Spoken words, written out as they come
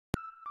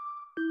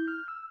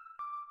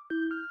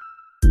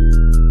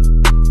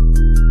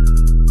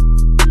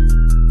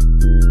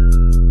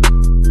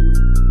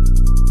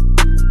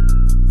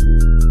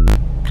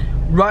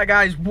Right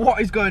guys, what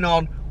is going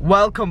on?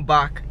 Welcome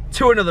back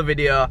to another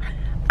video,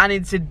 and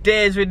in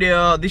today's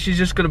video this is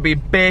just going to be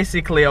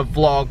basically a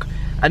vlog.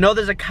 I know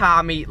there's a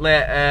car meet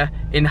later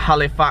in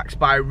Halifax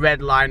by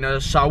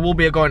Redliners, so I will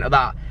be going to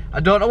that.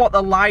 I don't know what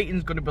the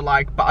lighting's going to be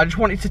like, but I just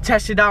wanted to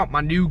test it out,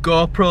 my new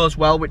GoPro as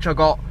well, which I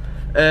got,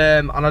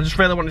 and I just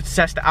really wanted to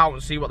test it out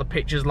and see what the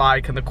picture's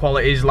like and the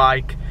quality is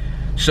like.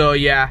 So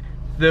yeah,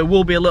 there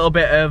will be a little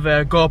bit of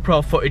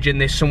GoPro footage in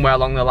this somewhere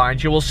along the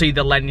lines. You will see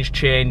the lens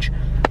change.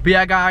 But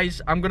yeah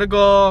guys, I'm gonna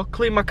go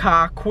clean my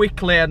car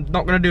quickly. I'm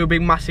not gonna do a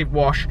big massive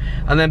wash,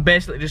 and then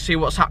basically just see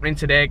what's happening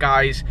today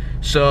guys.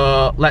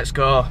 So let's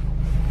go.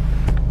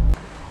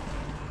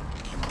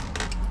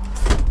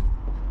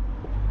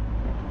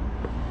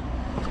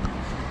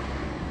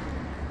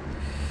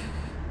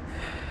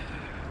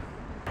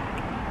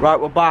 Right,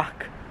 we're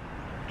back.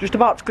 Just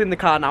about to clean the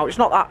car now. It's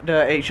not that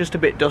dirty, it's just a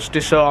bit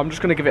dusty, so I'm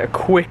just gonna give it a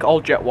quick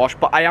old jet wash.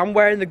 But I am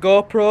wearing the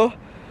GoPro,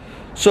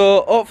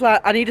 so hopefully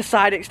I need a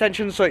side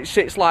extension so it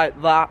sits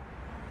like that,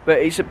 but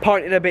it's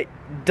pointing a bit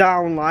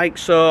down like,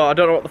 so I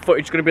don't know what the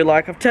footage is going to be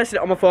like. I've tested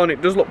it on my phone,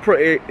 it does look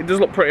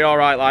pretty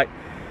alright like,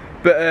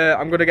 but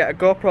I'm going to get a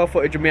GoPro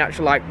footage of me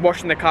actually like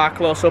washing the car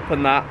close up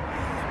and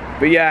that.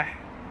 But yeah,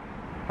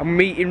 I'm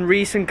meeting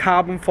Rhys and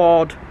Carbon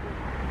Ford,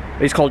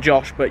 he's called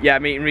Josh, but yeah,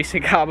 meeting Rhys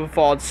and Carbon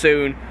Ford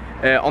soon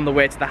on the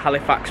way to the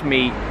Halifax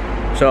meet.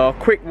 So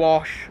quick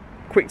wash,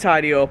 quick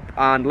tidy up,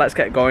 and let's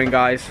get going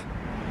guys.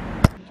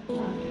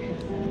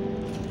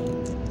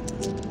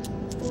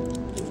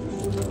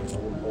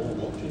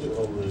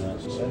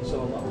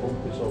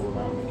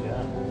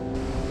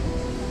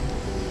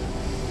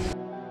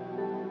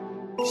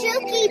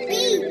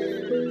 ChukiBeats.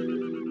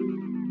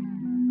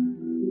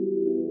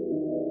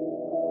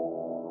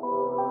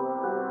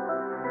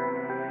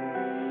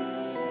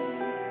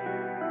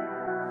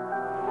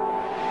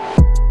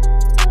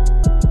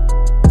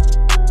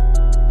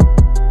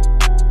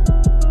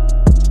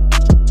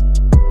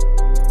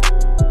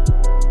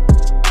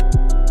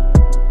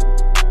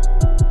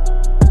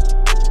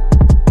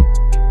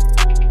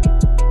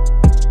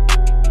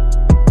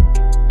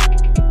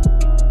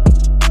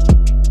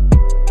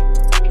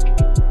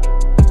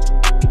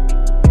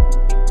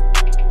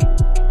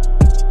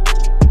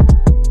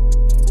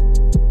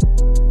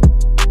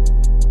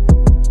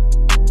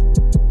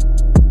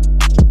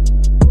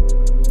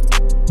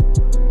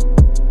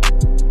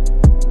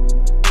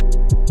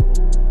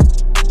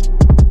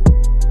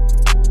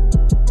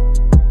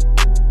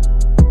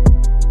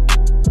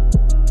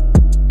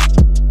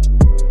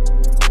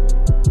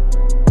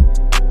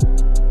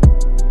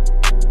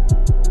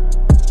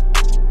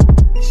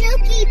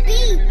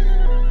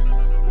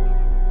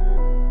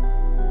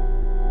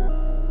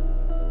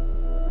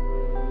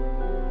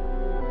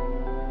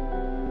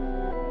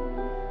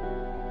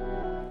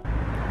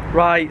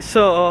 Right,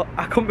 so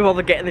I couldn't be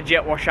bothered getting the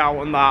jet wash out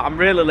and that. I'm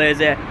really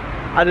lazy.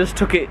 I just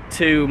took it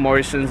to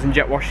Morrison's and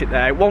jet washed it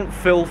there. It wasn't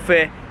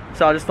filthy,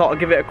 so I just thought I'd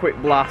give it a quick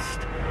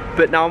blast.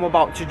 But now I'm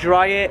about to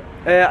dry it.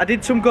 I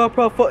did some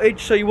GoPro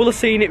footage, so you will have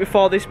seen it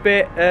before this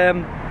bit.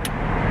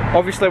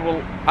 Obviously,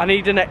 I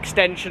need an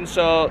extension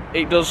so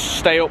it does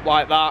stay up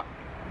like that,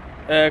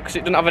 because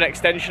it doesn't have an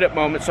extension at the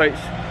moment, so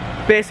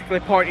it's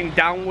basically pointing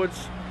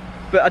downwards.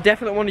 But I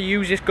definitely want to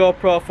use this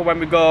GoPro for when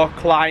we go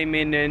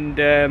climbing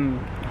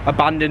and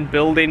abandoned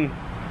building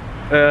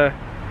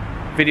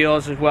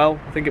videos as well.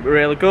 I think it'd be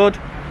really good.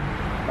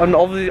 And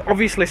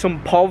obviously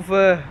some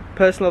POV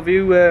personal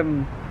view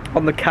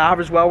on the car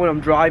as well when I'm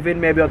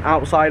driving, maybe on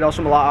outside or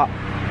something like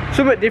that.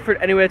 Something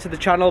different anyway to the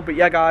channel. But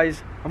yeah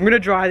guys, I'm gonna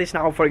dry this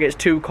now before it gets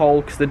too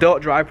cold, because they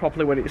don't dry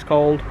properly when it's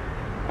cold.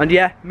 And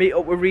yeah, meet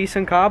up with Rhys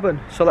and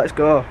Carbon, so let's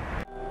go.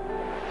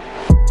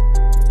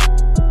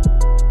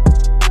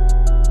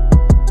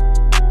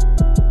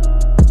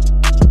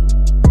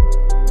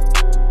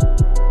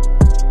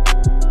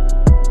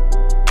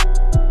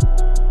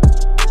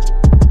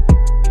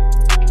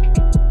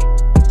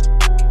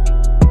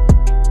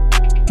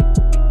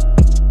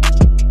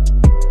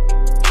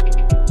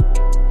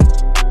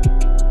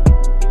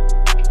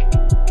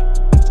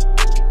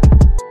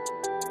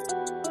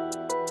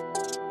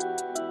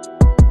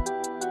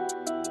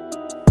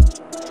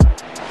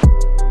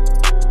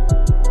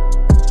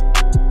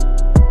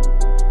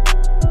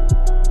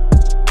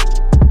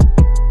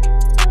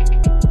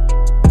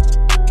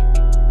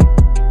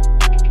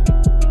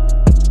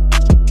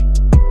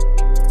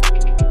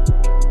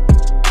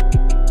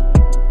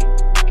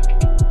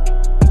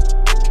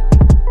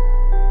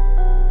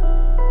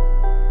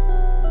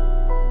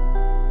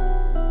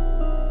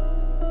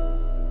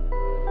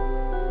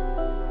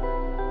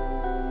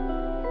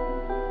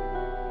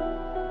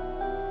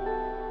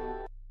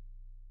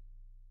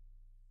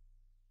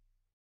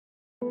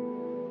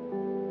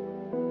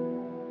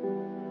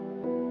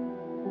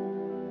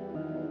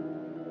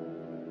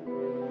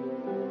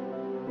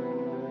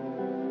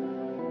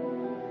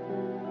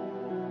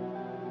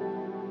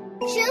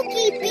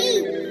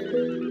 ChukiBeats.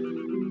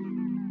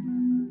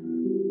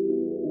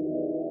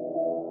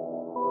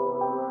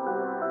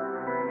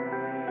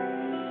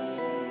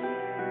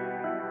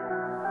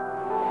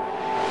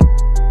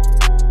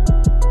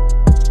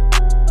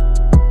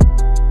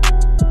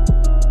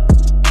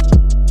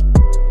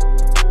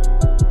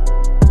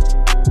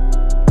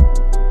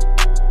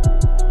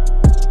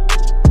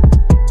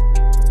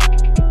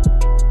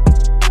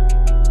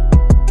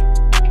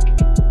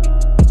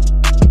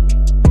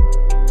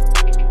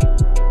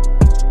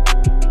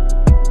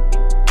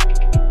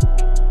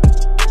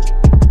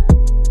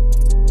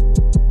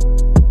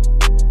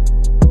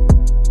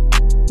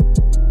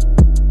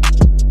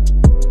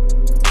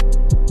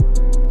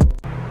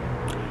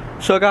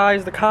 So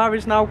guys, the car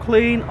is now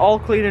clean, all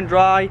clean and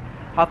dry.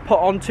 I've put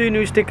on 2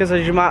 new stickers,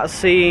 as you might have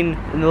seen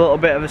in a little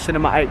bit of a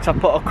cinematics. I've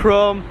put a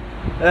chrome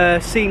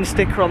scene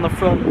sticker on the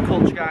front,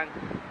 CultureGang,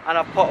 and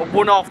I've put a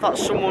one-off that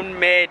someone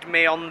made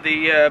me on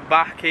the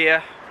back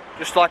here,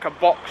 just like a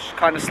box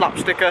kind of slap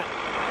sticker,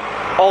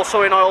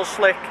 also in oil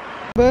slick.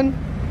 Ben,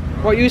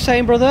 what are you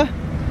saying, brother?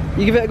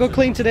 You give it a good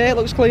clean today, it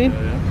looks clean.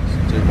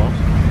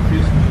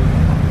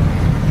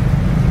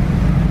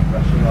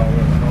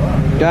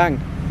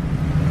 Gang,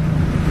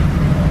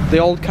 the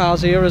old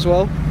car's here as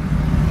well.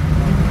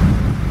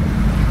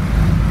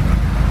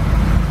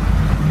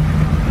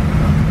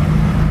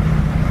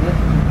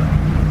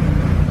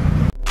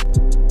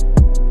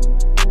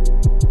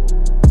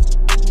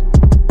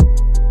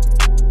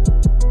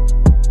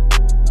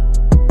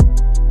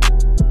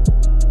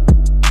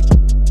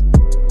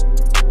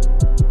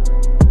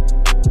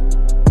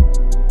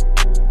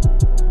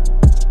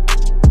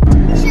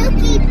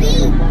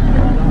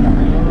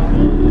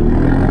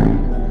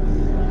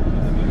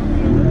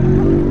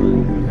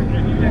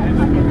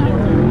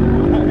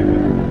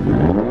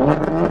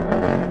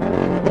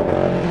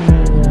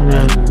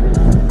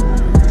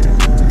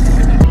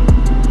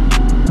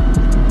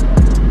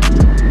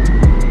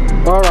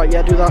 Alright,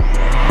 yeah, do that.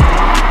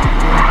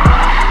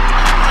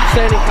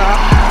 Stay in the car.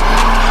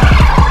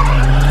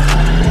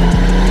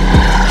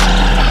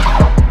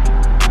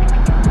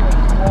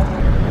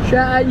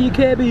 Shout out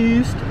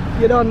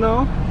ChukiBeats. You don't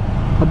know.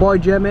 My boy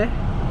Jimmy.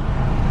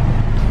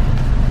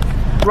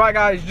 Right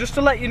guys, just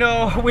to let you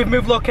know, we've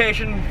moved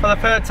location for the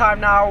 3rd time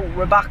now.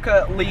 We're back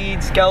at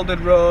Leeds,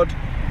 Gelded Road,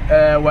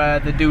 where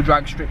they do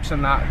drag strips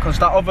and that, because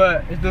that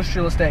other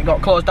industrial estate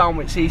got closed down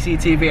with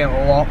CCTV and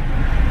a lot.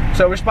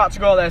 So we're just about to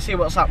go there, see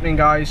what's happening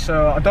guys.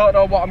 So I don't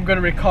know what I'm going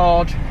to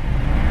record,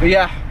 but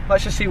yeah,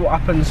 let's just see what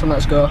happens and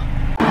let's go.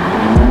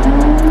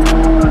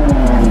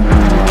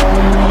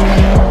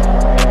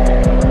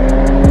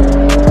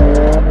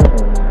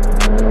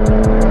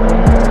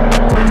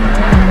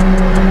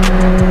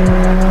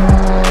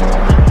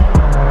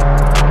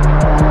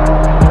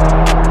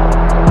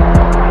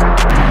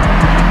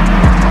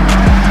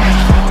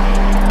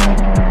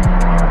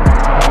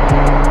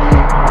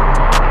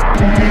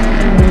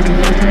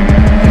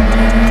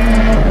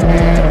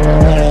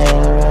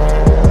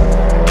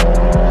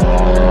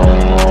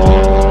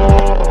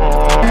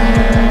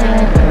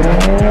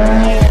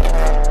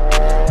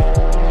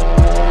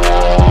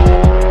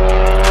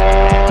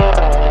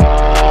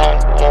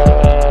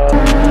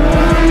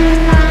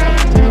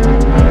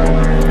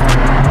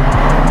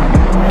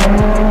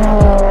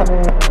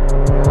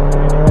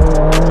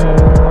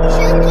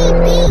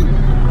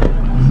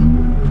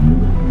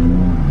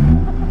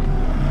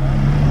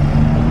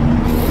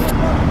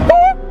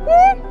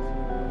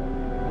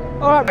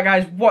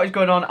 Alright guys, what is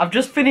going on? I've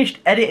just finished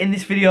editing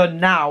this video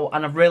now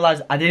and I've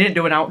realised I didn't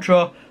do an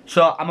outro,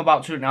 so I'm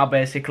about to do it now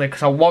basically,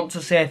 because I want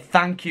to say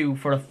thank you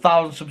for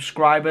 1,000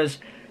 subscribers.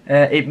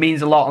 It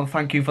means a lot, and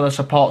thank you for the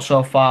support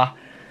so far.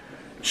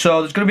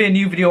 So there's going to be a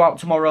new video out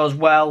tomorrow as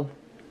well.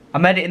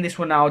 I'm editing this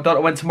one now. I don't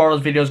know when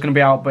tomorrow's video is going to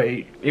be out, but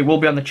it will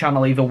be on the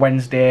channel either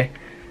Wednesday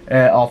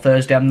or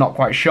Thursday. I'm not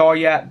quite sure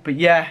yet, but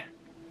yeah,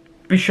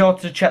 be sure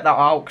to check that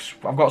out, because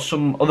I've got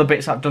some other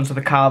bits I've done to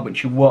the car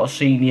which you won't have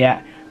seen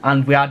yet,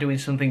 and we are doing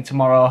something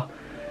tomorrow.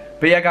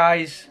 But yeah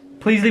guys,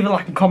 please leave a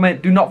like and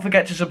comment. Do not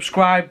forget to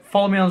subscribe.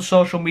 Follow me on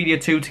social media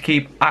too to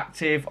keep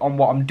active on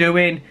what I'm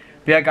doing.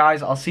 But yeah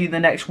guys, I'll see you in the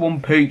next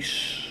one.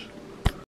 Peace.